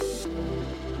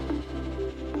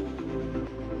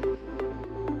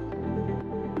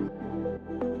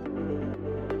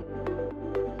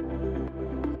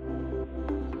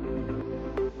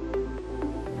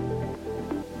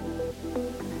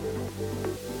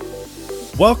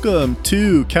Welcome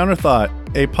to Counterthought,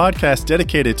 a podcast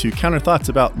dedicated to counter thoughts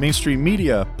about mainstream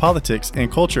media, politics,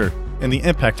 and culture, and the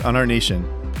impact on our nation.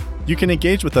 You can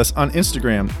engage with us on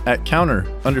Instagram at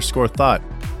counter_thought,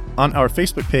 on our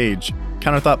Facebook page,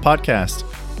 Counterthought Podcast,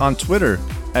 on Twitter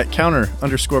at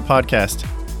counter_podcast,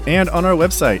 and on our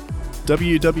website,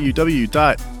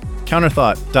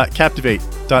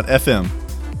 www.counterthought.captivate.fm.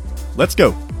 Let's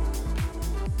go.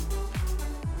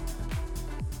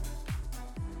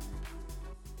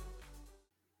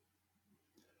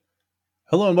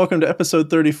 Hello and welcome to episode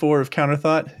 34 of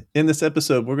Counterthought. In this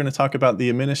episode, we're going to talk about the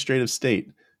administrative state.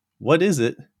 What is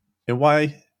it and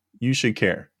why you should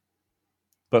care?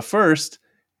 But first,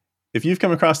 if you've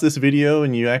come across this video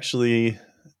and you actually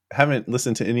haven't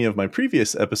listened to any of my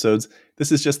previous episodes,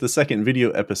 this is just the second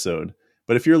video episode.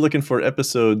 But if you're looking for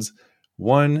episodes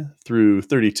 1 through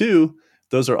 32,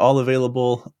 those are all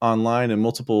available online in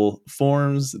multiple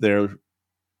forms. They're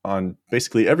on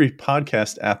basically every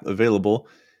podcast app available.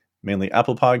 Mainly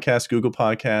Apple Podcasts, Google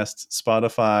Podcasts,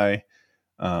 Spotify,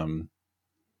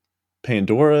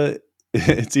 Pandora.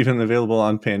 It's even available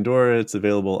on Pandora. It's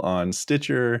available on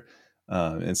Stitcher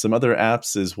and some other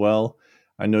apps as well.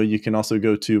 I know you can also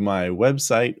go to my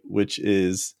website, which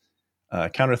is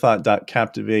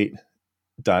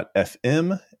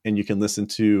counterthought.captivate.fm, and you can listen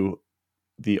to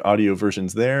the audio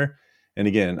versions there. And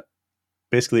again,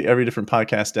 basically every different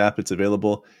podcast app, it's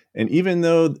available. And even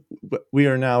though we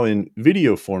are now in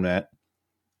video format,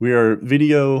 we are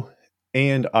video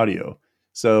and audio.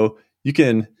 So you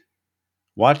can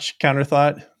watch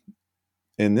Counterthought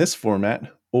in this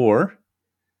format, or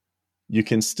you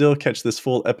can still catch this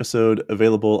full episode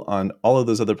available on all of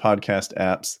those other podcast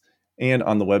apps and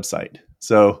on the website.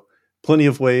 So plenty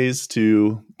of ways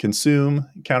to consume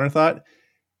Counterthought.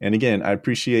 And again, I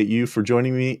appreciate you for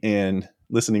joining me and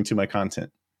listening to my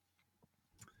content.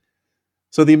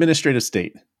 So the administrative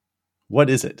state, what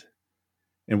is it?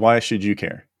 And why should you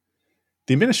care?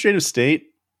 The administrative state,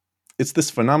 it's this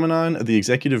phenomenon of the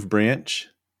executive branch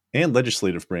and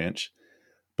legislative branch.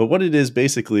 But what it is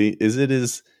basically is it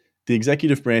is the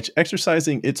executive branch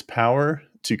exercising its power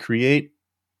to create,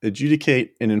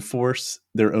 adjudicate, and enforce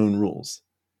their own rules.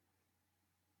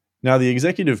 Now, the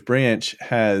executive branch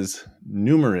has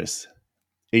numerous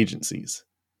agencies.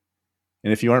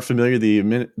 And if you aren't familiar,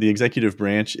 the executive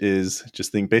branch is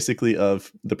just think basically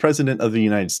of the president of the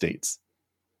United States.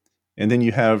 And then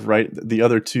you have the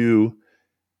other two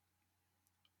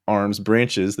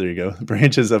branches, there you go,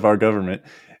 branches of our government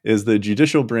is the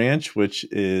judicial branch, which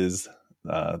is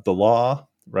the law,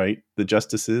 right, the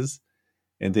justices.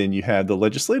 And then you have the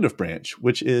legislative branch,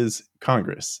 which is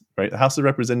Congress, right, the House of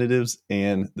Representatives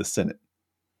and the Senate.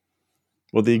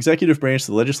 Well, the executive branch,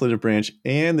 the legislative branch,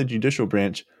 and the judicial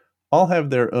branch all have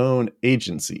their own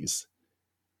agencies.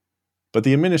 But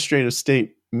the administrative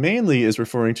state mainly is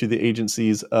referring to the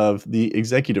agencies of the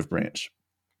executive branch.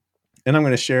 And I'm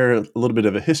going to share a little bit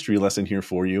of a history lesson here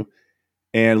for you.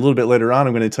 And a little bit later on,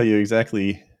 I'm going to tell you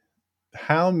exactly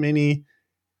how many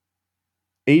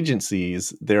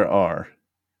agencies there are.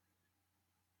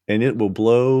 And it will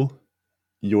blow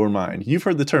your mind. You've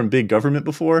heard the term big government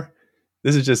before.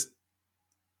 This is just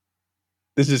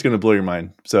going to blow your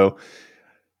mind. So,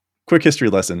 quick history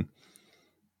lesson.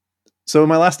 So in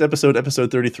my last episode, episode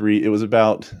 33, it was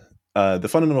about the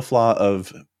fundamental flaw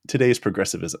of today's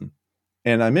progressivism.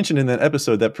 And I mentioned in that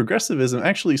episode that progressivism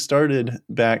actually started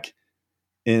back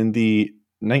in the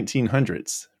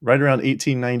 1900s, right around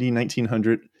 1890,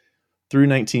 1900 through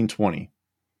 1920.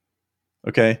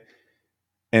 Okay.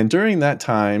 And during that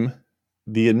time,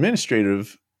 the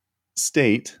administrative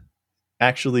state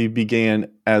actually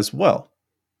began as well.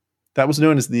 That was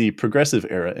known as the Progressive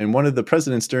Era, and one of the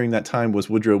presidents during that time was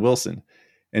Woodrow Wilson.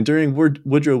 And during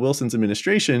Woodrow Wilson's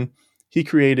administration, he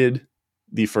created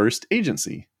the first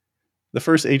agency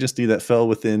that fell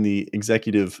within the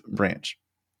executive branch.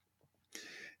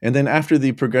 And then after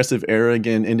the Progressive Era,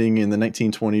 again ending in the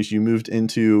 1920s, you moved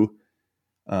into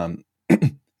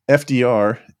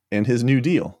FDR and his New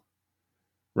Deal,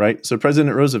 right? So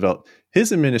President Roosevelt,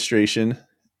 his administration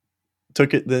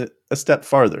took it a step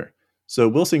farther. So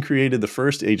Wilson created the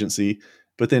first agency,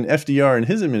 but then FDR and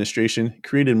his administration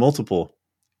created multiple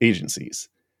agencies.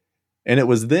 And it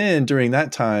was then during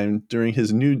that time, during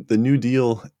the New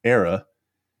Deal era,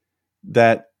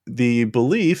 that the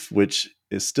belief, which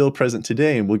is still present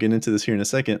today, and we'll get into this here in a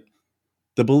second,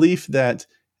 the belief that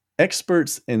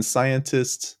experts and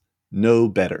scientists know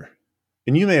better.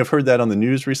 And you may have heard that on the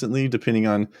news recently,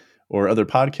 or other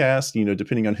podcasts,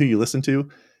 depending on who you listen to,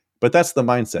 but that's the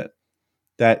mindset.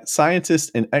 That scientists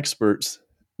and experts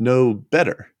know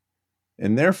better.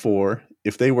 And therefore,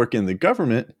 if they work in the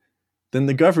government, then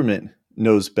the government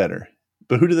knows better.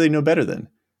 But who do they know better than?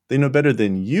 They know better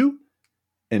than you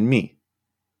and me.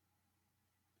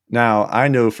 Now, I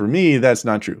know for me, that's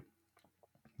not true.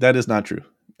 That is not true.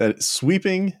 That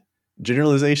sweeping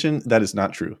generalization, that is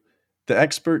not true. The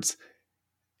experts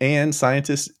and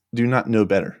scientists do not know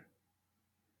better.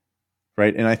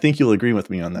 Right? And I think you'll agree with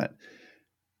me on that.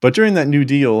 But during that New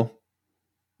Deal,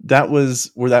 that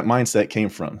was where that mindset came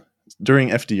from. During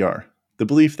FDR, the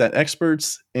belief that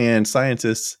experts and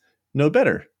scientists know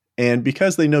better. And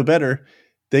because they know better,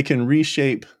 they can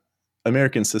reshape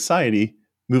American society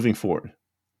moving forward.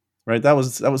 Right?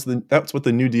 That's what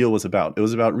the New Deal was about. It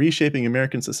was about reshaping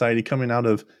American society coming out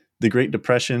of the Great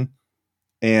Depression.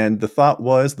 And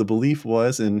the belief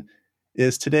was, and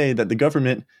is today, that the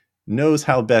government knows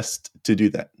how best to do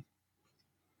that.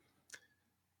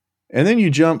 And then you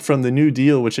jump from the New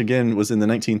Deal, which again was in the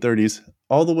 1930s,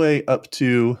 all the way up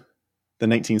to the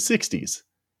 1960s,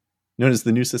 known as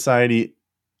the New Society.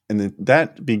 And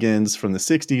that begins from the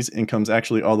 60s and comes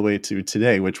actually all the way to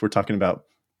today, which we're talking about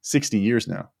 60 years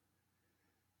now.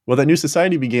 Well, that New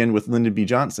Society began with Lyndon B.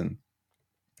 Johnson.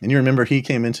 And you remember he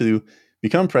came in to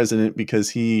become president because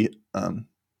he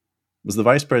was the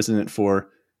vice president for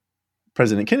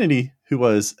President Kennedy, who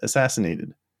was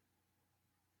assassinated.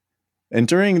 And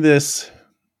during this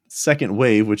second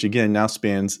wave, which again now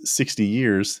spans 60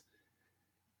 years,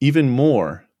 even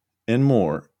more and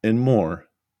more and more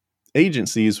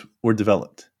agencies were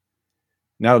developed.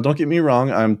 Now, don't get me wrong.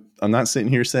 I'm not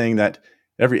sitting here saying that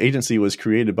every agency was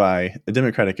created by a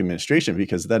Democratic administration,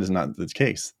 because that is not the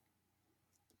case.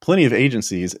 Plenty of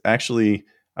agencies, actually,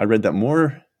 I read that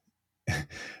more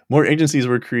agencies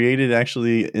were created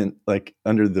actually in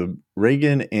under the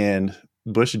Reagan and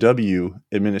Bush W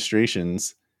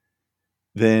administrations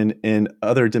than in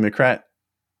other Democrat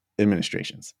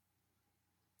administrations.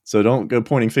 So don't go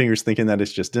pointing fingers thinking that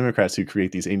it's just Democrats who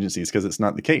create these agencies, because it's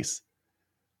not the case.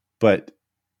 But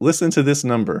listen to this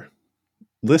number.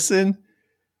 Listen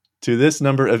to this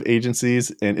number of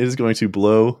agencies, and it is going to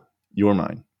blow your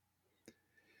mind.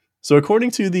 So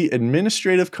according to the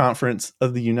Administrative Conference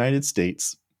of the United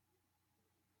States,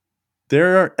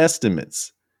 there are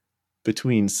estimates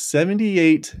between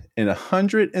 78 and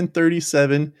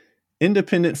 137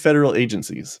 independent federal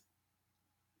agencies.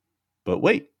 But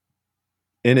wait,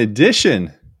 in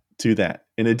addition to the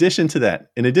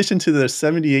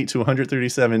 78 to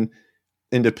 137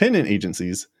 independent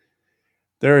agencies,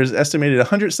 there is estimated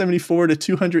 174 to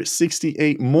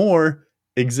 268 more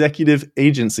executive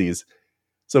agencies.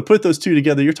 So put those two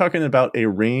together, you're talking about a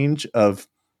range of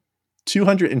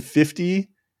 250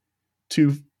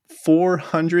 to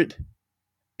 400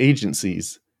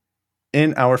 agencies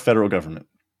in our federal government.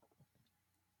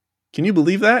 Can you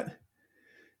believe that?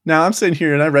 Now, I'm sitting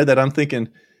here and I read that, I'm thinking,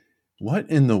 what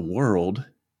in the world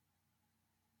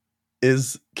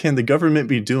can the government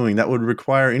be doing that would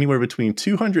require anywhere between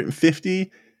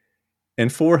 250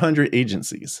 and 400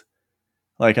 agencies?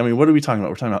 What are we talking about?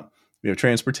 We're talking about, we have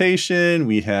transportation,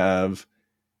 we have,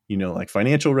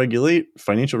 financial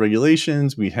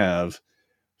regulations, we have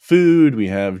food, we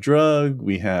have drug,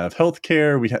 we have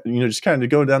healthcare, we have, just kind of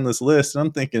go down this list. And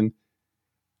I'm thinking,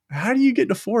 how do you get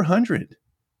to 400?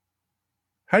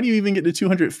 How do you even get to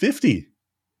 250?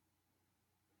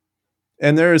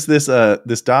 And there's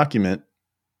this document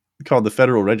called the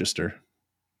Federal Register.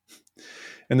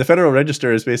 And the Federal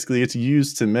Register is basically, it's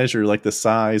used to measure the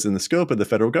size and the scope of the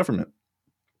federal government.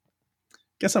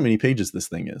 Guess how many pages this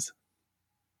thing is?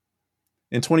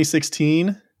 In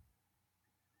 2016,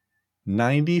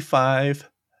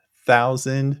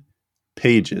 95,000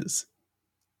 pages.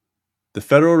 The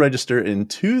Federal Register in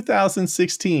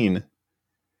 2016,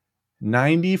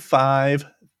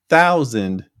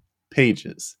 95,000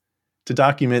 pages to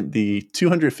document the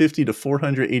 250 to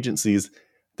 400 agencies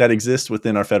that exist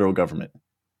within our federal government.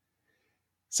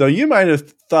 So you might have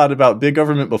thought about big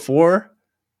government before,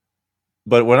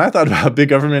 but when I thought about big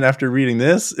government after reading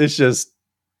this, it's just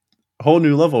a whole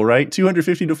new level, right?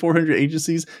 250 to 400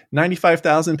 agencies,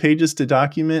 95,000 pages to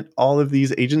document all of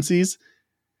these agencies.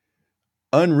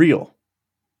 Unreal.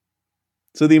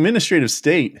 So the administrative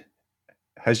state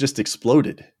has just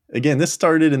exploded. Again, this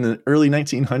started in the early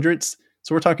 1900s.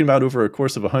 So we're talking about over a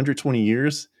course of 120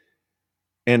 years,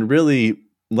 and really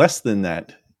less than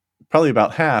that, probably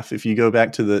about half if you go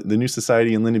back to the New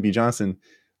Society and Lyndon B. Johnson.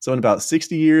 So in about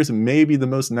 60 years, maybe the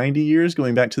most 90 years,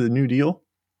 going back to the New Deal,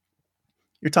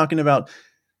 you're talking about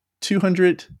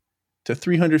 200 to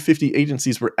 350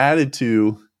 agencies were added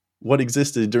to what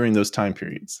existed during those time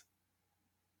periods.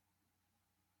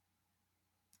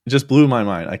 It just blew my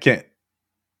mind.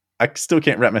 I still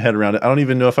can't wrap my head around it. I don't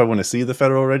even know if I want to see the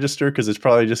Federal Register because it's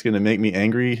probably just going to make me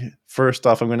angry. First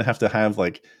off, I'm going to have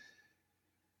like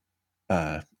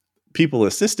people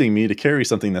assisting me to carry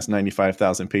something that's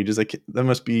 95,000 pages. That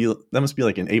must be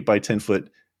like an 8 by 10 foot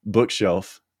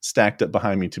bookshelf stacked up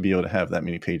behind me to be able to have that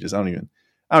many pages. I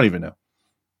don't even know,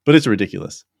 but it's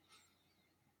ridiculous.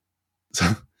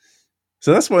 So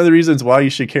that's one of the reasons why you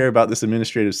should care about this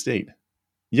administrative state.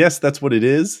 Yes, that's what it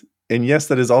is. And yes,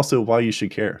 that is also why you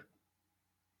should care.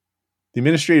 The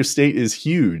administrative state is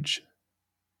huge.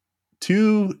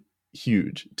 Too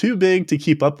huge. Too big to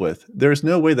keep up with. There's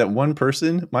no way that one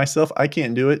person, myself, I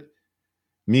can't do it.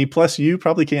 Me plus you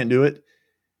probably can't do it.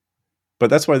 But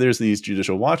that's why there's these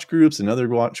judicial watch groups and other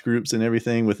watch groups and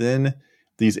everything within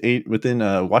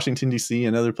Washington, D.C.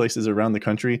 and other places around the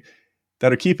country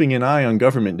that are keeping an eye on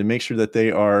government to make sure that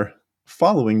they are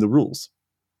following the rules.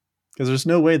 Because there's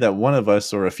no way that one of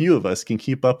us or a few of us can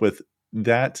keep up with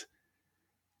that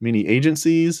many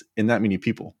agencies and that many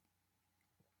people.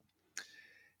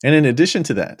 And in addition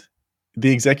to that,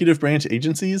 the executive branch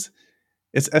agencies,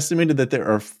 it's estimated that there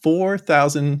are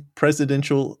 4,000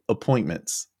 presidential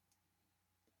appointments.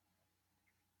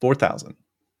 4,000.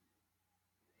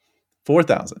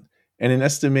 And an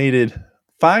estimated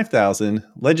 5,000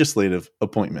 legislative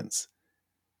appointments.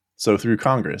 So through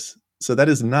Congress. So that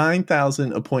is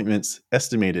 9,000 appointments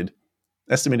estimated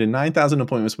 9,000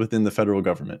 appointments within the federal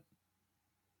government.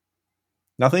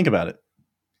 Now think about it.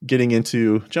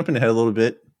 Jumping ahead a little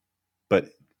bit, but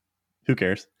who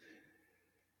cares?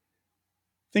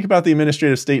 Think about the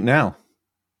administrative state now.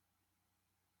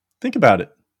 Think about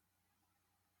it.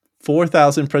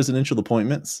 4,000 presidential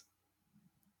appointments.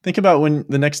 Think about when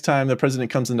the next time the president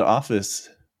comes into office,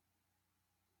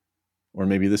 or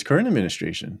maybe this current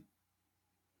administration.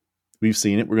 We've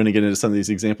seen it. We're going to get into some of these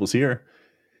examples here.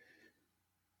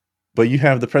 But you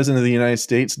have the president of the United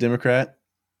States, Democrat.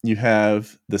 You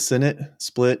have the Senate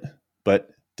split, but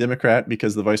Democrat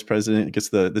because the vice president gets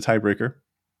the tiebreaker.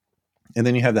 And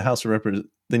then you have the House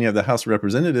of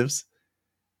Representatives,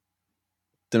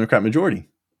 Democrat majority.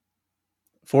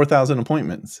 4,000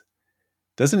 appointments.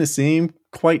 Doesn't it seem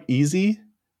quite easy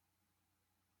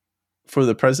for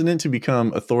the president to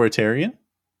become authoritarian?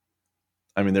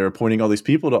 I mean, they're appointing all these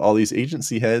people to all these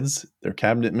agency heads, their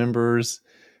cabinet members,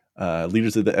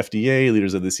 leaders of the FDA,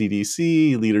 leaders of the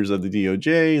CDC, leaders of the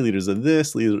DOJ, leaders of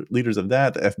this, leaders of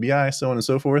that, the FBI, so on and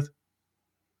so forth.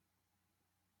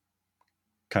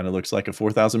 Kind of looks like a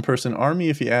 4,000 person army,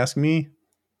 if you ask me.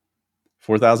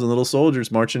 4,000 little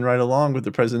soldiers marching right along with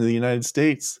the president of the United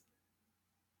States.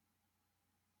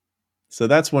 So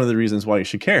that's one of the reasons why you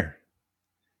should care.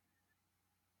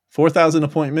 4,000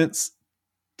 appointments,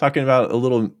 talking about a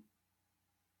little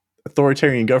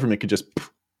authoritarian government could just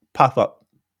pop up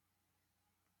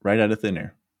right out of thin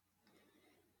air.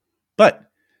 But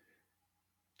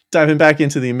diving back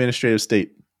into the administrative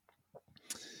state.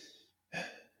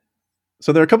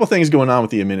 So there are a couple things going on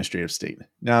with the administrative state.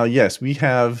 Now, yes, we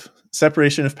have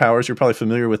separation of powers. You're probably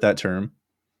familiar with that term.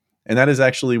 And that is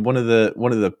actually one of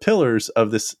the pillars of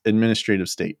this administrative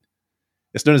state.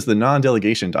 It's known as the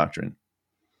non-delegation doctrine.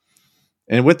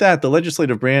 And with that, the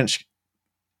legislative branch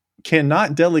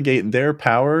cannot delegate their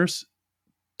powers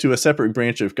to a separate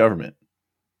branch of government.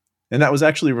 And that was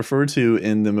actually referred to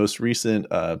in the most recent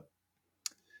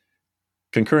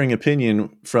concurring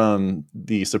opinion from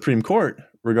the Supreme Court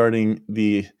regarding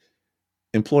the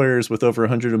employers with over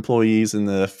 100 employees in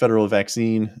the federal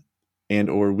vaccine and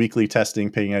or weekly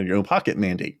testing, paying out of your own pocket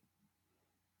mandate.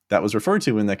 That was referred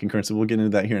to in that concurrence, so we'll get into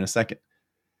that here in a second.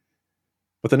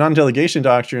 But the non-delegation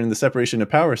doctrine, the separation of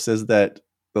power, says that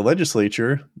the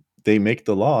legislature, they make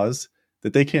the laws,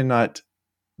 that they cannot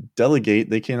delegate,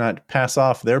 they cannot pass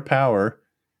off their power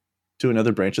to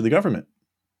another branch of the government.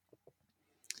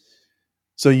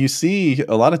 So you see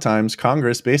a lot of times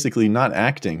Congress basically not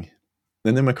acting.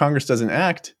 And then when Congress doesn't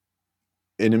act,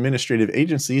 an administrative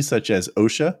agency such as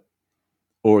OSHA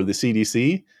or the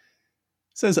CDC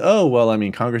says, oh, well, I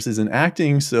mean, Congress isn't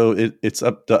acting, so it's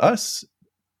up to us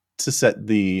to set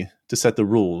the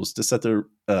rules, to set the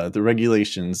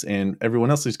regulations, and everyone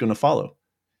else is going to follow.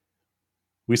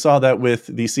 We saw that with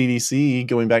the CDC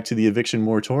going back to the eviction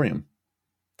moratorium.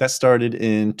 That started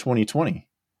in 2020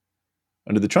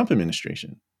 under the Trump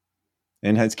administration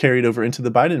and has carried over into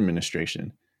the Biden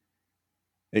administration.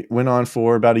 It went on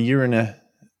for about a year, maybe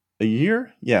a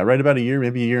year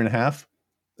and a half,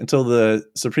 until the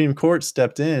Supreme Court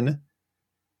stepped in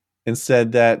and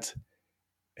said that,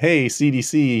 hey,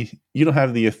 CDC, you don't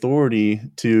have the authority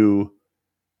to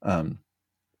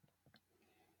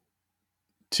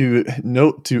do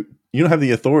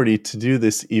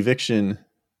this eviction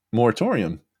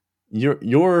moratorium.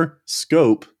 your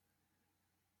scope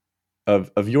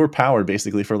of your power,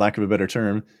 basically, for lack of a better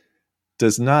term,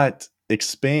 does not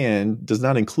expand, does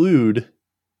not include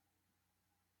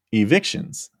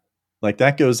evictions. Like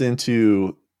that goes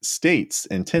into states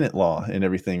and tenant law and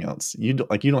everything else. You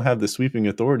don't have the sweeping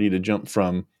authority to jump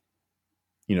from,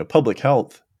 public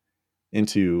health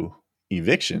into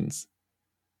evictions.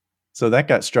 So that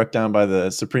got struck down by the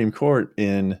Supreme Court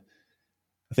in,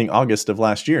 I think,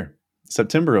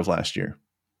 September of last year.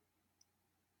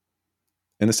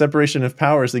 And the separation of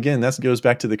powers, again, that goes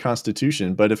back to the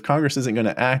Constitution. But if Congress isn't going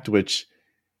to act, which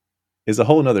is a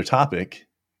whole other topic,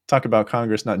 talk about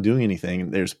Congress not doing anything,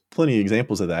 there's plenty of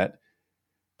examples of that.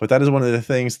 But that is one of the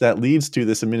things that leads to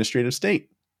this administrative state.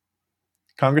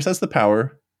 Congress has the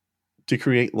power to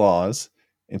create laws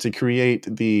and to create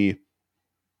the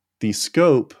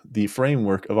scope, the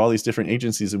framework of all these different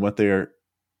agencies and what they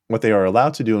are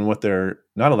allowed to do and what they're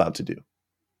not allowed to do.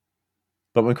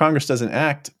 But when Congress doesn't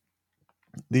act,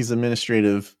 these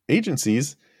administrative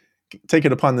agencies take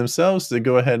it upon themselves to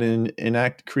go ahead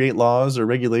and create laws or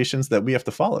regulations that we have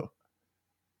to follow.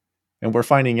 And we're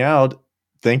finding out,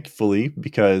 thankfully,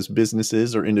 because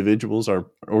businesses or individuals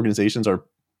or organizations are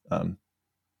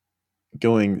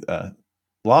going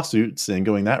lawsuits and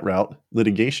going that route,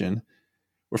 litigation,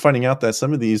 we're finding out that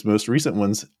some of these most recent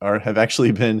ones have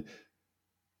actually been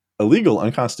illegal,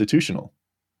 unconstitutional.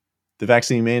 The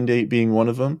vaccine mandate being one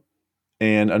of them,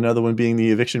 and another one being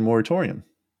the eviction moratorium.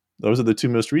 Those are the two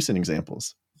most recent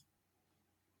examples.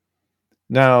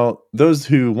 Now, those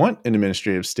who want an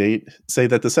administrative state say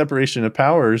that the separation of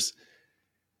powers,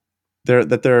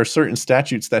 that there are certain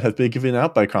statutes that have been given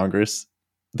out by Congress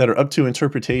that are up to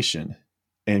interpretation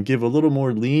and give a little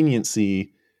more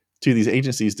leniency to these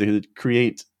agencies to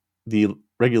create the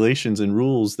regulations and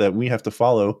rules that we have to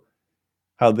follow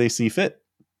how they see fit.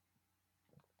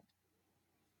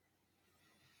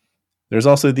 There's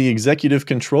also the executive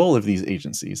control of these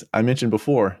agencies. I mentioned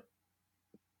before,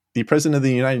 the President of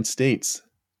the United States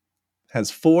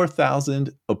has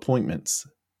 4,000 appointments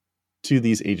to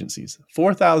these agencies.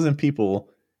 4,000 people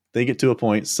they get to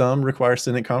appoint. Some require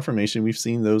Senate confirmation. We've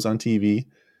seen those on TV.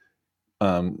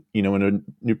 When a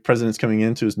new president's coming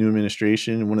into his new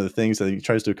administration, one of the things that he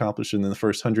tries to accomplish in the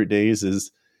first 100 days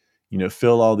is,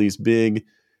 fill all these big,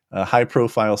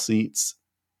 high-profile seats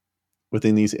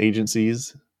within these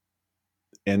agencies.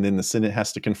 And then the Senate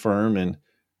has to confirm, and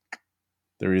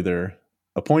they're either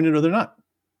appointed or they're not.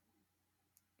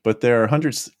 But there are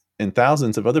hundreds and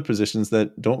thousands of other positions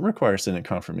that don't require Senate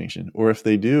confirmation. Or if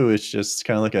they do, it's just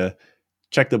kind of like a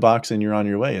check the box and you're on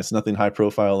your way. It's nothing high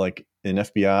profile like an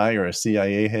FBI or a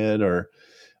CIA head or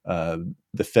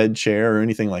the Fed chair or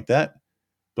anything like that.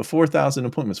 But 4,000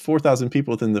 appointments, 4,000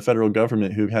 people within the federal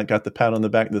government who got the pat on the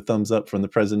back, the thumbs up from the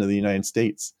President of the United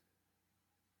States.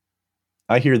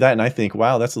 I hear that and I think,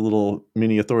 wow, that's a little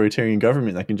mini authoritarian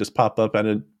government that can just pop up out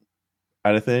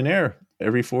of thin air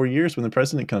every 4 years when the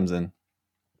president comes in.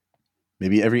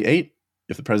 Maybe every 8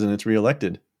 if the president's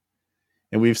reelected.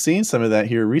 And we've seen some of that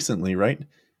here recently, right?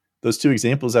 Those two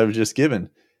examples I've just given.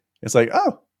 It's like,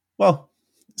 oh, well,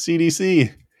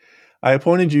 CDC, I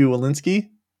appointed you, Walensky,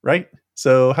 right?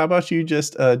 So how about you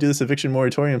just do this eviction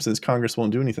moratorium since Congress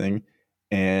won't do anything,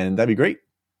 and that'd be great.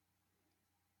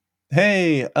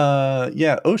 Hey,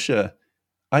 OSHA,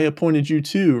 I appointed you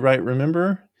too, right?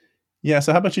 Remember? Yeah,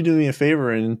 so how about you do me a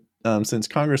favor, and since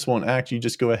Congress won't act, you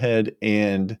just go ahead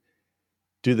and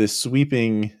do this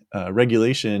sweeping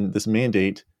regulation, this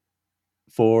mandate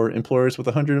for employers with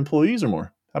 100 employees or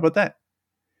more. How about that?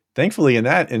 Thankfully, in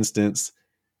that instance,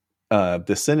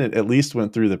 the Senate at least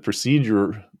went through the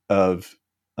procedure of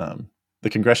the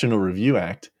Congressional Review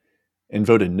Act and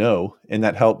voted no, and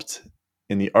that helped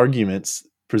in the arguments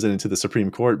presented to the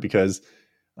Supreme Court because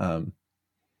we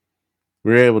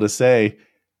were able to say,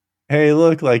 hey,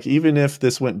 look, like even if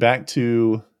this went back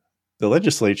to the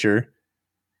legislature,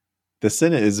 the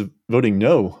Senate is voting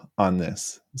no on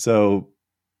this. So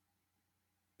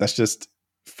that's just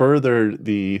furthered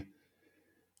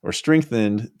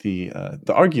strengthened the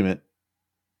argument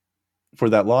for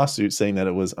that lawsuit, saying that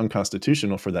it was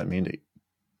unconstitutional for that mandate.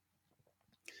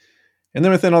 And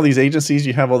then within all these agencies,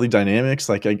 you have all the dynamics.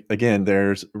 Like, again,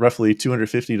 there's roughly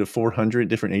 250 to 400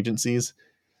 different agencies.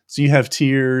 So you have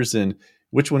tiers and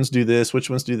which ones do this, which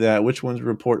ones do that, which ones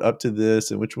report up to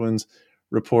this, and which ones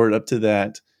report up to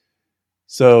that.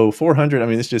 So 400, I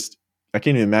mean, it's just, I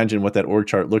can't even imagine what that org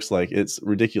chart looks like. It's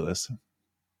ridiculous.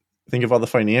 Think of all the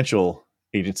financial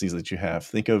agencies that you have.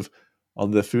 Think of all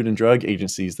the food and drug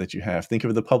agencies that you have. Think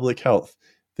of the public health.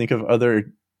 Think of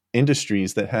other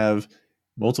industries that have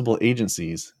multiple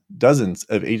agencies, dozens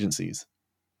of agencies.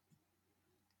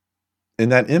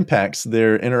 And that impacts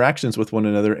their interactions with one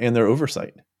another and their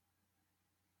oversight.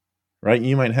 Right?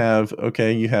 You might have,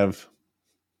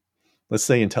 let's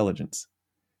say intelligence.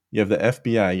 You have the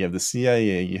FBI, you have the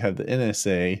CIA, you have the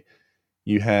NSA,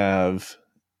 you have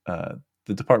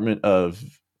the Department of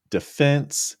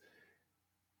Defense,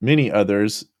 many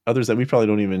others that we probably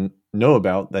don't even know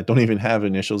about, that don't even have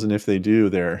initials. And if they do,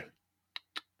 they're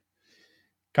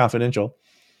confidential.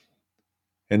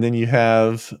 And then you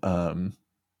have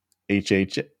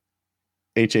HHS,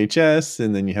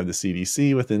 and then you have the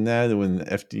CDC within that, and then the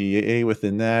FDA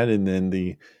within that, and then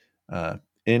the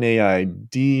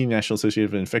NAID, National Association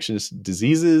of Infectious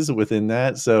Diseases, within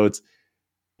that. So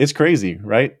it's crazy,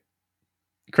 right?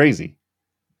 Crazy.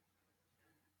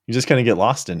 You just kind of get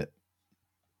lost in it.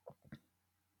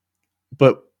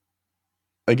 But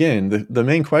again, the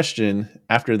main question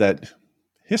after that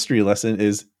history lesson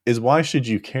is why should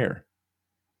you care?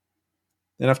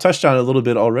 And I've touched on it a little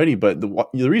bit already, but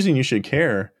the reason you should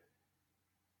care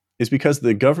is because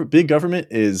the big government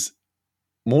is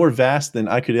more vast than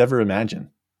I could ever imagine.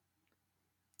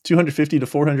 250 to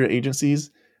 400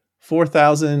 agencies,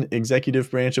 4,000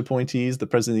 executive branch appointees, the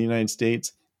President of the United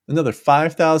States, another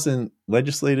 5,000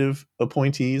 legislative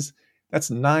appointees.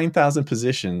 That's 9,000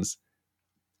 positions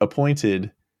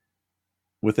appointed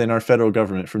within our federal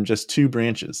government from just two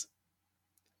branches.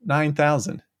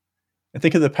 9,000. And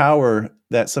think of the power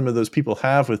that some of those people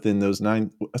have within those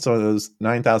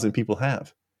 9,000 people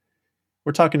have.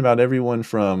 We're talking about everyone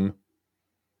from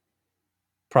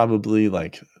probably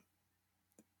like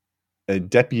a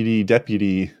deputy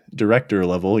director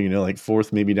level, like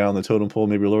fourth, maybe down the totem pole,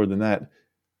 maybe lower than that,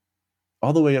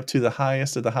 all the way up to the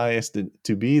highest of the highest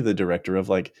to be the director of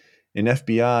like an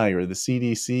FBI or the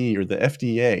CDC or the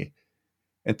FDA.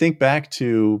 And think back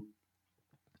to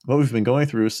what we've been going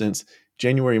through since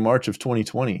January, March of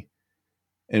 2020,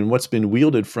 and what's been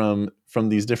wielded from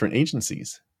these different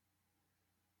agencies.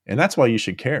 And that's why you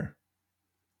should care.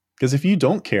 Because if you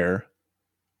don't care,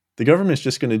 the government's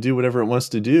just going to do whatever it wants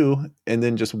to do and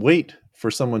then just wait for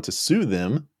someone to sue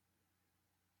them,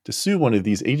 to sue one of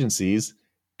these agencies,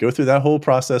 go through that whole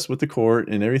process with the court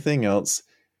and everything else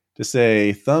to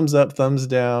say thumbs up, thumbs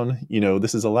down,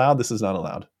 this is allowed, this is not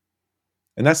allowed.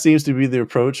 And that seems to be the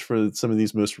approach for some of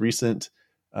these most recent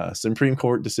Supreme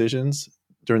Court decisions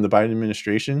during the Biden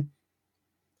administration.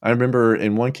 I remember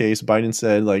in one case, Biden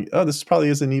said like, oh, this probably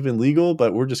isn't even legal,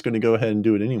 but we're just going to go ahead and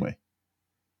do it anyway.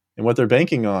 And what they're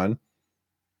banking on,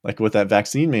 like with that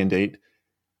vaccine mandate,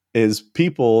 is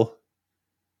people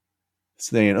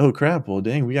saying, oh crap, well,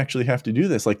 dang, we actually have to do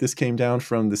this. Like this came down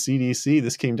from the CDC,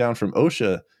 this came down from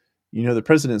OSHA. The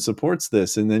president supports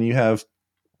this. And then you have,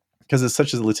 because it's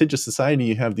such a litigious society,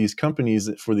 you have these companies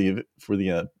for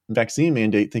the vaccine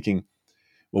mandate thinking,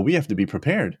 well, we have to be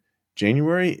prepared.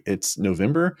 January, it's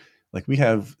November. Like we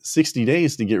have 60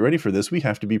 days to get ready for this. We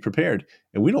have to be prepared.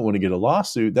 And we don't want to get a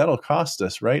lawsuit. That'll cost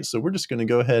us, right? So we're just going to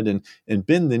go ahead and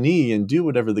bend the knee and do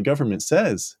whatever the government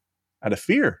says out of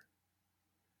fear.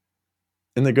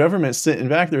 And the government's sitting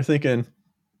back there thinking,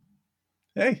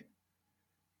 hey,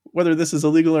 whether this is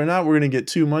illegal or not, we're going to get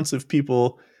 2 months of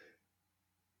people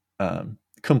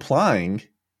complying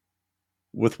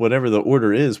with whatever the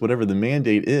order is, whatever the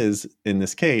mandate is in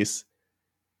this case.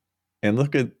 And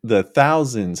look at the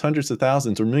thousands, hundreds of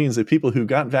thousands, or millions of people who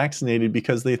got vaccinated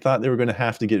because they thought they were going to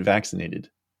have to get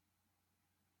vaccinated.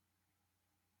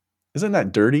 Isn't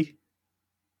that dirty?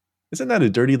 Isn't that a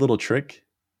dirty little trick?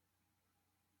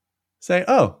 Say,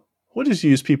 oh, we'll just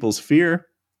use people's fear.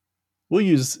 We'll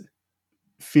use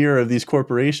fear of these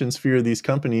corporations, fear of these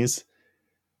companies,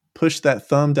 push that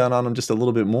thumb down on them just a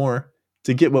little bit more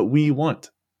to get what we want.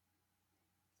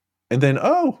 And then,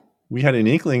 oh, we had an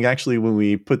inkling actually when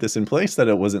we put this in place that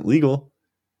it wasn't legal.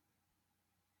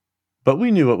 But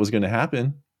we knew what was going to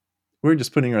happen. We're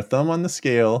just putting our thumb on the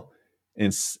scale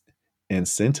and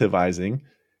incentivizing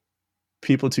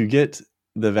people to get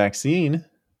the vaccine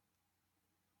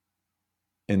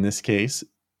in this case.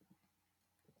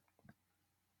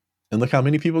 And look how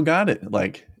many people got it.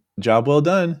 Like, job well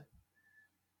done.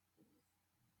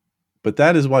 But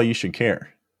that is why you should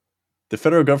care. The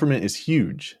federal government is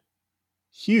huge,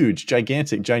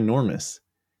 gigantic, ginormous.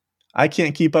 I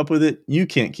can't keep up with it. You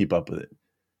can't keep up with it.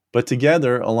 But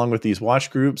together, along with these watch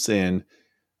groups and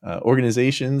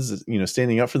organizations,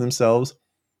 standing up for themselves,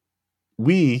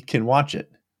 we can watch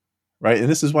it, right? And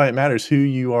this is why it matters who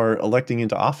you are electing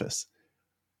into office.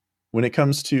 When it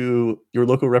comes to your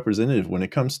local representative, when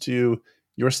it comes to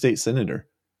your state senator,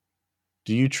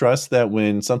 do you trust that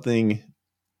when something,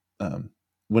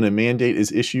 when a mandate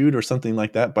is issued or something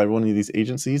like that by one of these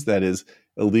agencies that is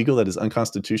illegal, that is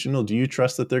unconstitutional, do you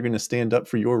trust that they're going to stand up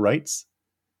for your rights?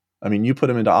 I mean, you put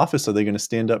them into office, are they going to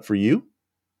stand up for you?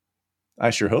 I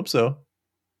sure hope so.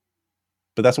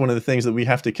 But that's one of the things that we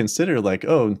have to consider, like,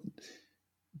 oh,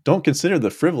 don't consider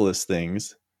the frivolous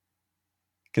things.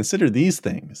 Consider these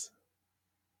things.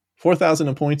 4,000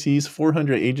 appointees,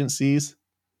 400 agencies.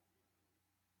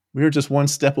 We are just one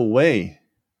step away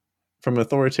from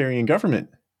authoritarian government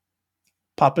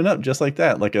popping up just like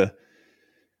that, like a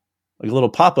little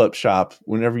pop-up shop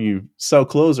whenever you sell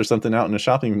clothes or something out in a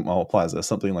shopping mall plaza,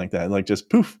 something like that. Like just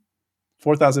poof,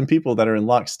 4,000 people that are in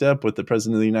lockstep with the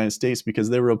president of the United States because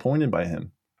they were appointed by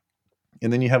him.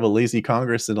 And then you have a lazy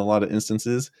Congress in a lot of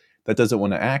instances that doesn't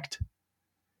want to act.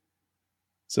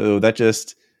 So that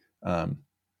just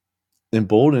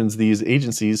emboldens these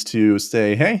agencies to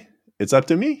say, hey, it's up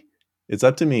to me. It's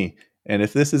up to me. And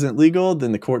if this isn't legal,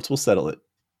 then the courts will settle it.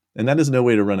 And that is no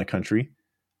way to run a country.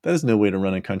 That is no way to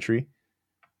run a country.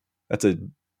 That's a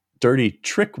dirty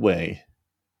trick way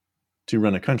to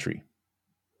run a country.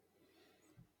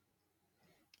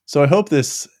 So I hope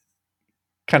this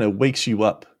kind of wakes you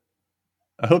up.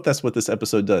 I hope that's what this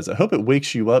episode does. I hope it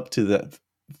wakes you up to the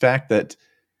fact that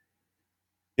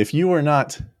if you are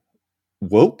not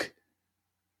woke,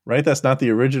 right? That's not the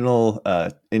original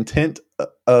intent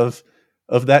of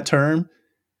that term,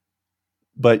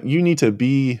 but you need to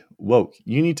be woke.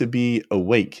 You need to be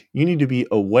awake. You need to be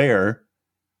aware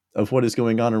of what is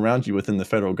going on around you within the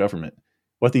federal government,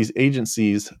 what these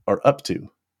agencies are up to.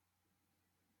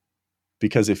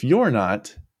 Because if you're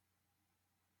not,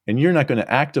 and you're not going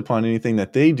to act upon anything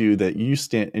that they do, that you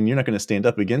stand, and you're not going to stand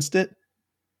up against it,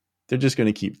 they're just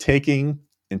going to keep taking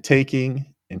and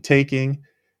taking and taking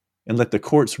and let the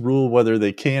courts rule whether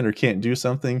they can or can't do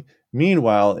something.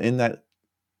 Meanwhile, in that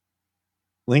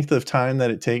length of time that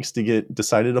it takes to get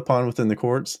decided upon within the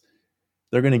courts,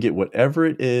 they're going to get whatever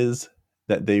it is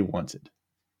that they wanted.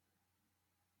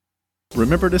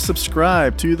 Remember to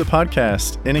subscribe to the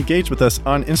podcast and engage with us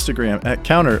on Instagram at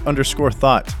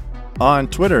 @counter_thought, on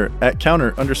Twitter at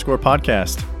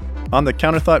 @counter_podcast, on the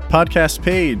Counter Thought podcast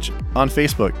page on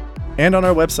Facebook, and on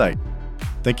our website.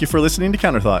 Thank you for listening to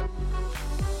Counter Thought.